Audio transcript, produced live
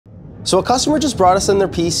So a customer just brought us in their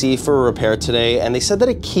PC for a repair today, and they said that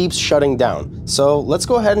it keeps shutting down. So let's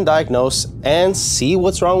go ahead and diagnose and see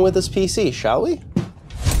what's wrong with this PC, shall we?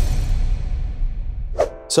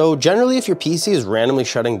 So generally, if your PC is randomly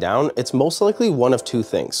shutting down, it's most likely one of two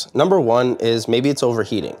things. Number one is maybe it's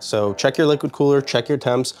overheating. So check your liquid cooler, check your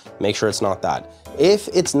temps, make sure it's not that. If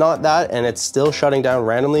it's not that and it's still shutting down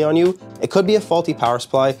randomly on you, it could be a faulty power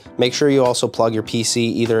supply. Make sure you also plug your PC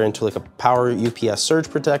either into like a power UPS surge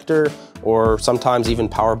protector, or sometimes even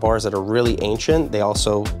power bars that are really ancient. They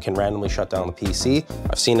also can randomly shut down the PC.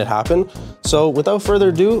 I've seen it happen. So without further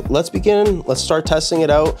ado, let's begin. Let's start testing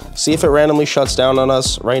it out. See if it randomly shuts down on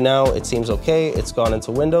us. Right now, it seems okay. It's gone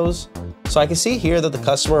into Windows. So I can see here that the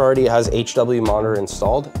customer already has HW Monitor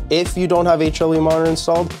installed. If you don't have HW Monitor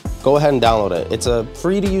installed, go ahead and download it. It's a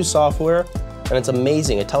free to use software and it's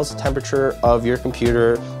amazing. It tells the temperature of your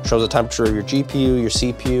computer, shows the temperature of your GPU, your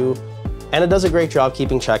CPU, and it does a great job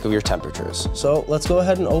keeping track of your temperatures. So let's go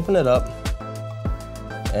ahead and open it up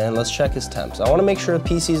and let's check his temps. I want to make sure the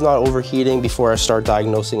PC is not overheating before I start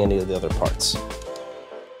diagnosing any of the other parts.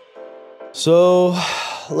 So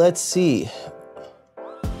let's see.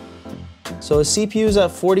 So his CPU is at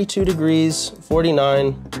 42 degrees,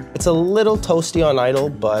 49. It's a little toasty on idle,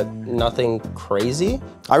 but nothing crazy.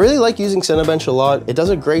 I really like using Cinebench a lot. It does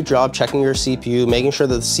a great job checking your CPU, making sure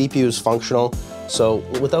that the CPU is functional. So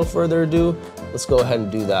without further ado, let's go ahead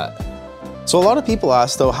and do that. So a lot of people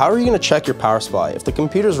ask though, how are you gonna check your power supply? If the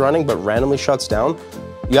computer's running but randomly shuts down,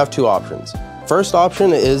 you have two options. First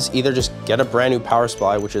option is either just get a brand new power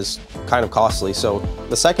supply, which is kind of costly. So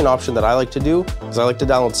the second option that I like to do is I like to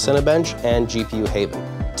download Cinebench and GPU Haven.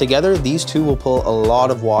 Together, these two will pull a lot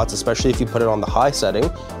of watts, especially if you put it on the high setting,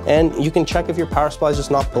 and you can check if your power supply is just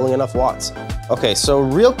not pulling enough watts. Okay, so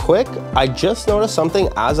real quick, I just noticed something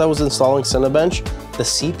as I was installing Cinebench. The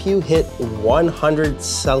CPU hit 100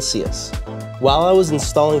 Celsius while I was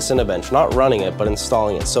installing Cinebench, not running it, but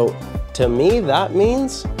installing it. So to me, that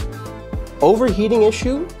means overheating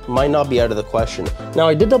issue might not be out of the question. Now,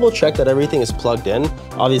 I did double check that everything is plugged in.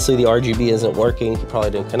 Obviously the RGB isn't working, you probably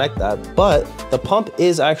didn't connect that, but the pump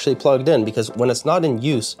is actually plugged in because when it's not in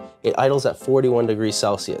use, it idles at 41 degrees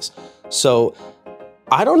Celsius. So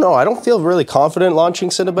I don't know, I don't feel really confident launching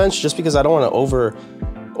Cinebench just because I don't want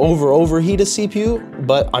to overheat a CPU,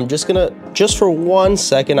 but I'm just gonna, just for 1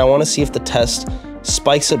 second, I wanna see if the test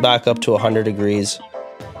spikes it back up to 100 degrees.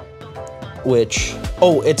 Which,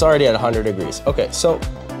 oh, it's already at 100 degrees. Okay, so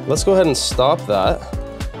let's go ahead and stop that.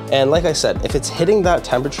 And like I said, if it's hitting that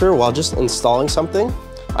temperature while just installing something,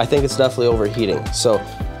 I think it's definitely overheating. So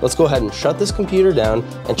let's go ahead and shut this computer down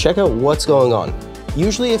and check out what's going on.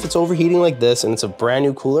 Usually if it's overheating like this and it's a brand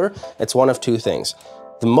new cooler, it's one of two things.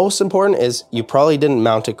 The most important is you probably didn't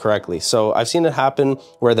mount it correctly. So I've seen it happen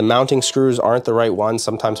where the mounting screws aren't the right ones.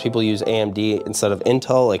 Sometimes people use AMD instead of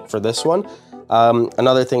Intel, like for this one.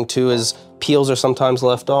 Another thing too is peels are sometimes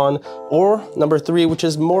left on, or number three, which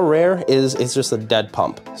is more rare, is it's just a dead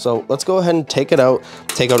pump. So let's go ahead and take it out,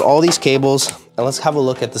 take out all these cables, and let's have a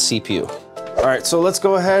look at the CPU. All right, so let's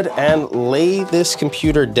go ahead and lay this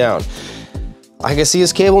computer down. I can see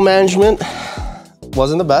his cable management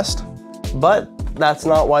wasn't the best, but that's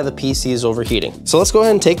not why the PC is overheating. So let's go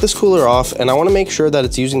ahead and take this cooler off, and I wanna make sure that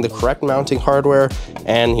it's using the correct mounting hardware,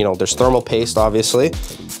 and you know, there's thermal paste obviously.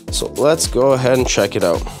 So let's go ahead and check it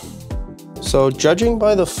out. So judging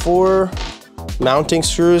by the 4 mounting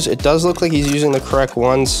screws, it does look like he's using the correct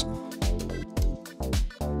ones.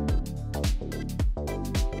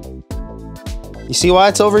 You see why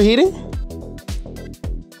it's overheating?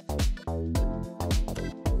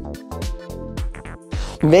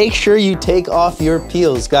 Make sure you take off your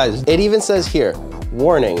peels, guys. It even says here,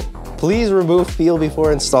 warning, please remove peel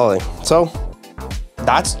before installing. So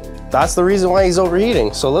that's the reason why he's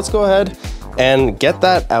overheating. So let's go ahead and get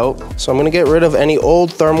that out. So I'm gonna get rid of any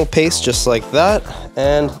old thermal paste just like that.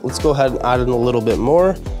 And let's go ahead and add in a little bit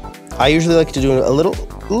more. I usually like to do a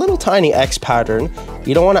little tiny X pattern.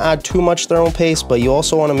 You don't wanna add too much thermal paste, but you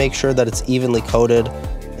also wanna make sure that it's evenly coated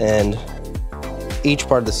and each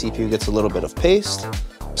part of the CPU gets a little bit of paste.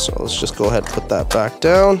 So let's just go ahead and put that back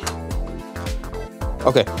down.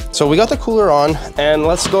 Okay, so we got the cooler on, and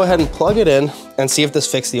let's go ahead and plug it in and see if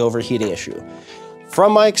this fixed the overheating issue.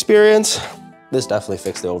 From my experience, this definitely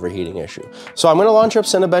fixed the overheating issue. So I'm gonna launch up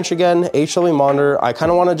Cinebench again, HW Monitor. I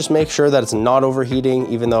kinda wanna just make sure that it's not overheating,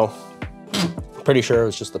 even though I'm pretty sure it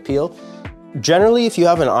was just the peel. Generally, if you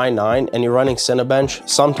have an i9 and you're running Cinebench,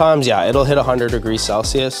 sometimes, yeah, it'll hit 100 degrees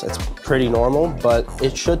Celsius. It's pretty normal, but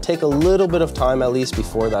it should take a little bit of time at least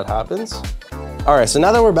before that happens. All right, so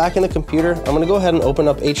now that we're back in the computer, I'm gonna go ahead and open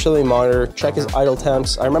up HLA monitor, check his idle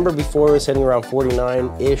temps. I remember before it was hitting around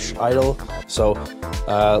 49-ish idle. So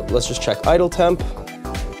let's just check idle temp.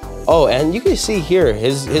 Oh, and you can see here,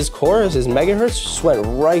 his cores, his megahertz just went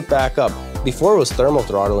right back up. Before it was thermal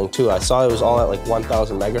throttling too. I saw it was all at like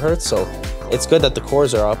 1000 megahertz. So it's good that the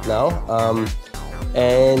cores are up now.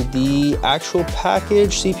 And the actual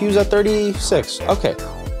package CPU's at 36. Okay,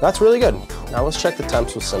 that's really good. Now let's check the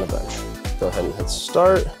temps with Cinebench. Go ahead and hit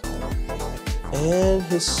start. And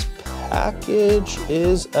his package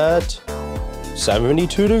is at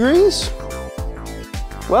 72 degrees.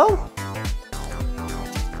 Well,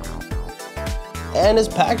 and his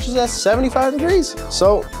package is at 75 degrees.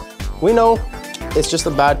 So we know it's just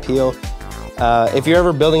a bad peel. If you're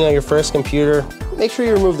ever building on your first computer, make sure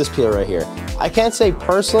you remove this peel right here. I can't say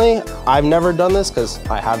personally, I've never done this because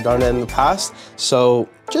I have done it in the past. So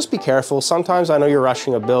just be careful. Sometimes I know you're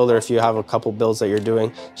rushing a build, or if you have a couple builds that you're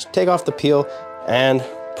doing, just take off the peel and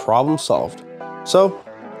problem solved. So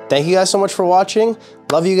thank you guys so much for watching.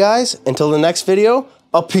 Love you guys. Until the next video,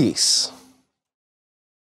 a peace.